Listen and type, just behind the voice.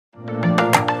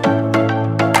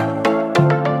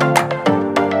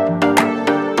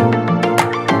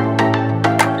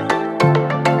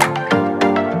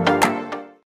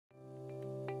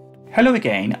Hello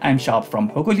again, I'm Shab from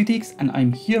Hogolytics and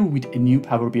I'm here with a new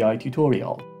Power BI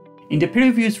tutorial. In the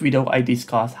previous video, I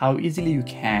discussed how easily you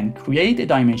can create a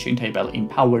dimension table in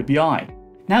Power BI.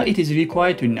 Now it is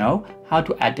required to know how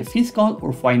to add the fiscal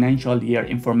or financial year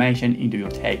information into your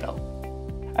table.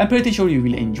 I'm pretty sure you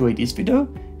will enjoy this video,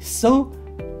 so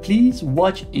please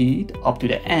watch it up to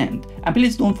the end. And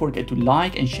please don't forget to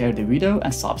like and share the video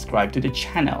and subscribe to the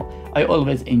channel. I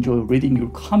always enjoy reading your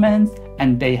comments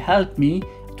and they help me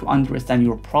to understand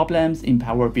your problems in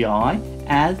Power BI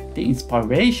as the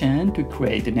inspiration to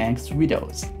create the next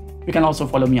videos. You can also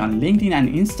follow me on LinkedIn and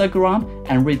Instagram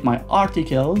and read my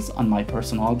articles on my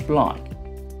personal blog.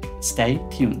 Stay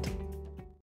tuned.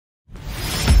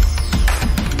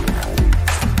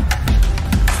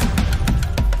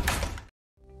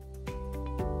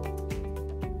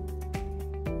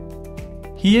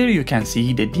 Here you can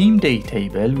see the theme date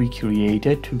table we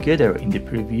created together in the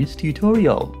previous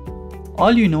tutorial.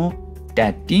 All you know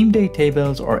that theme date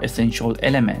tables are essential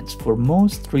elements for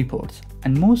most reports,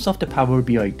 and most of the Power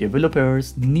BI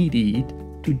developers need it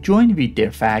to join with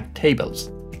their fact tables.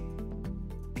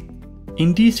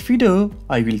 In this video,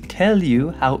 I will tell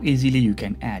you how easily you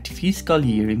can add fiscal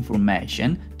year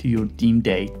information to your theme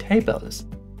date tables.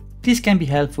 This can be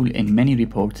helpful in many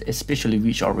reports, especially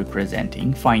which are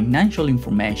representing financial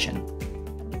information.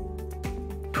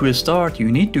 To start,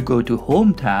 you need to go to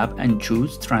Home tab and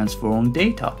choose Transform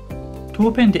Data to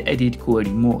open the Edit Query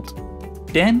mode.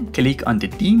 Then click on the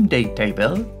Theme Date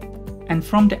table and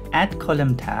from the Add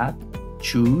Column tab,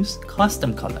 choose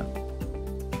Custom Column.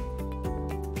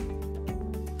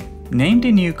 Name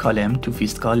the new column to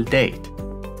Fiscal Date.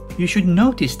 You should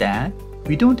notice that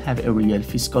we don't have a real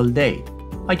fiscal date.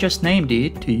 I just named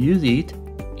it to use it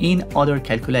in other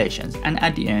calculations, and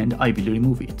at the end I will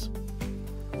remove it.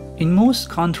 In most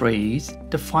countries,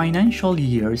 the financial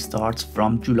year starts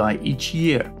from July each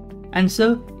year, and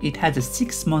so it has a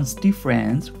 6 months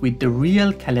difference with the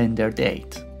real calendar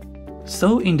date.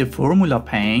 So in the formula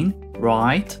pane,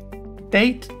 write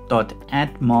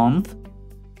date.addMonth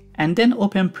and then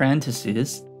open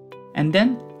parentheses and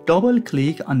then double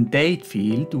click on date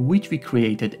field which we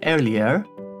created earlier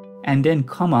and then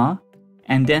comma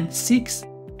and then 6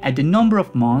 at the number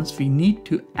of months we need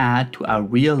to add to our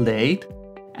real date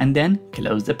and then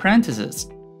close the parentheses.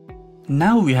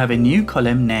 Now we have a new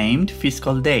column named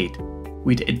Fiscal Date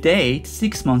with a date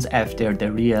 6 months after the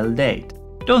real date.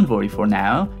 Don't worry for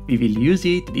now, we will use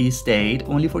this date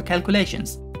only for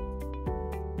calculations.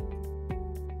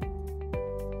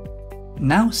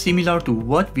 Now, similar to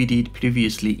what we did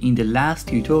previously in the last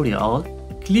tutorial,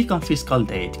 click on Fiscal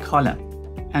Date column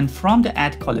and from the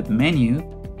Add Column menu,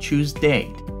 choose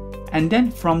Date and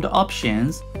then from the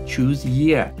options, choose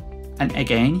Year and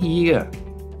again Year.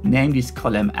 Name this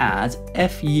column as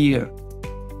F Year.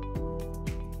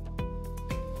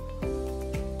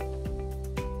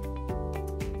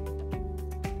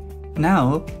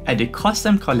 Now, add a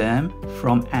custom column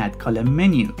from Add Column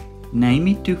menu. Name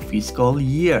it to Fiscal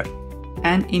Year.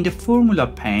 And in the formula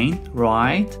pane,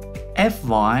 write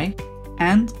FY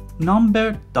and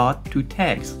number dot to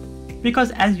text.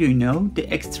 Because as you know, the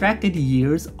extracted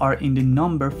years are in the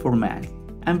number format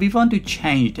and we want to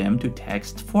change them to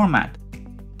text format.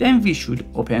 Then we should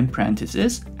open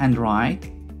parentheses and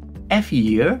write F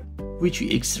year, which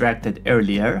we extracted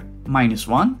earlier,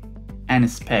 -1 and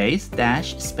space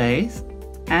dash space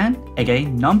and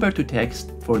again number to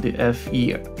text for the F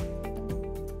year.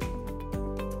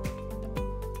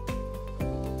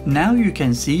 Now you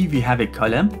can see we have a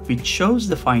column which shows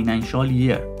the financial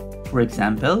year. For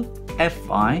example,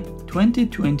 FY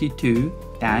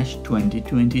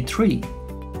 2022-2023.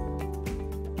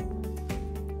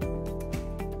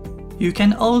 You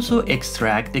can also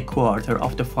extract the quarter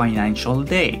of the financial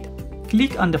date.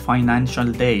 Click on the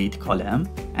financial date column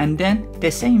and then the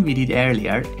same we did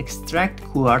earlier, extract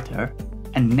quarter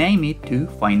and name it to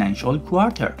financial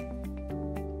quarter.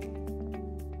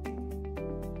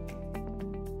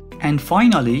 And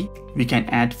finally, we can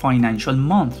add financial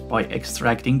month by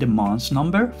extracting the month's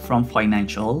number from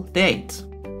financial date.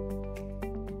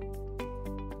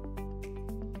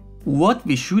 What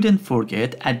we shouldn't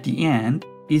forget at the end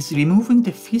is removing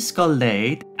the fiscal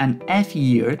date and F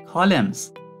year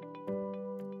columns.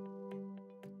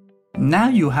 Now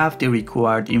you have the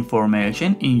required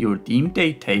information in your theme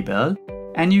date table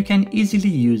and you can easily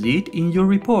use it in your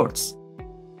reports.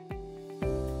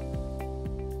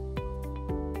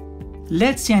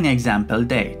 Let's see an example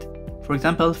date. For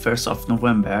example, 1st of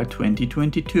November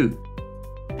 2022.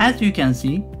 As you can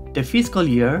see, the fiscal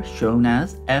year shown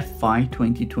as FY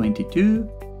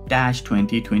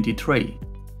 2022-2023.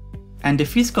 And the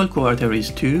fiscal quarter is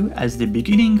 2, as the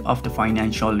beginning of the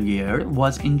financial year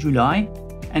was in July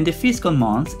and the fiscal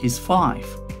month is 5.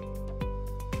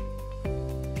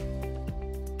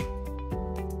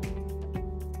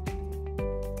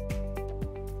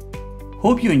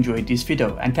 Hope you enjoyed this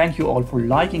video and thank you all for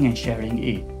liking and sharing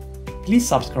it. Please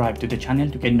subscribe to the channel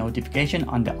to get notification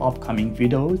on the upcoming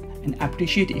videos, and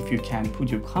appreciate if you can put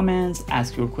your comments,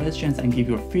 ask your questions and give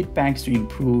your feedbacks to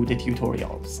improve the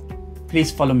tutorials.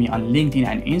 Please follow me on LinkedIn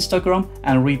and Instagram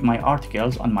and read my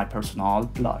articles on my personal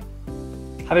blog.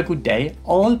 Have a good day,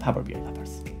 all Power BI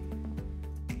lovers.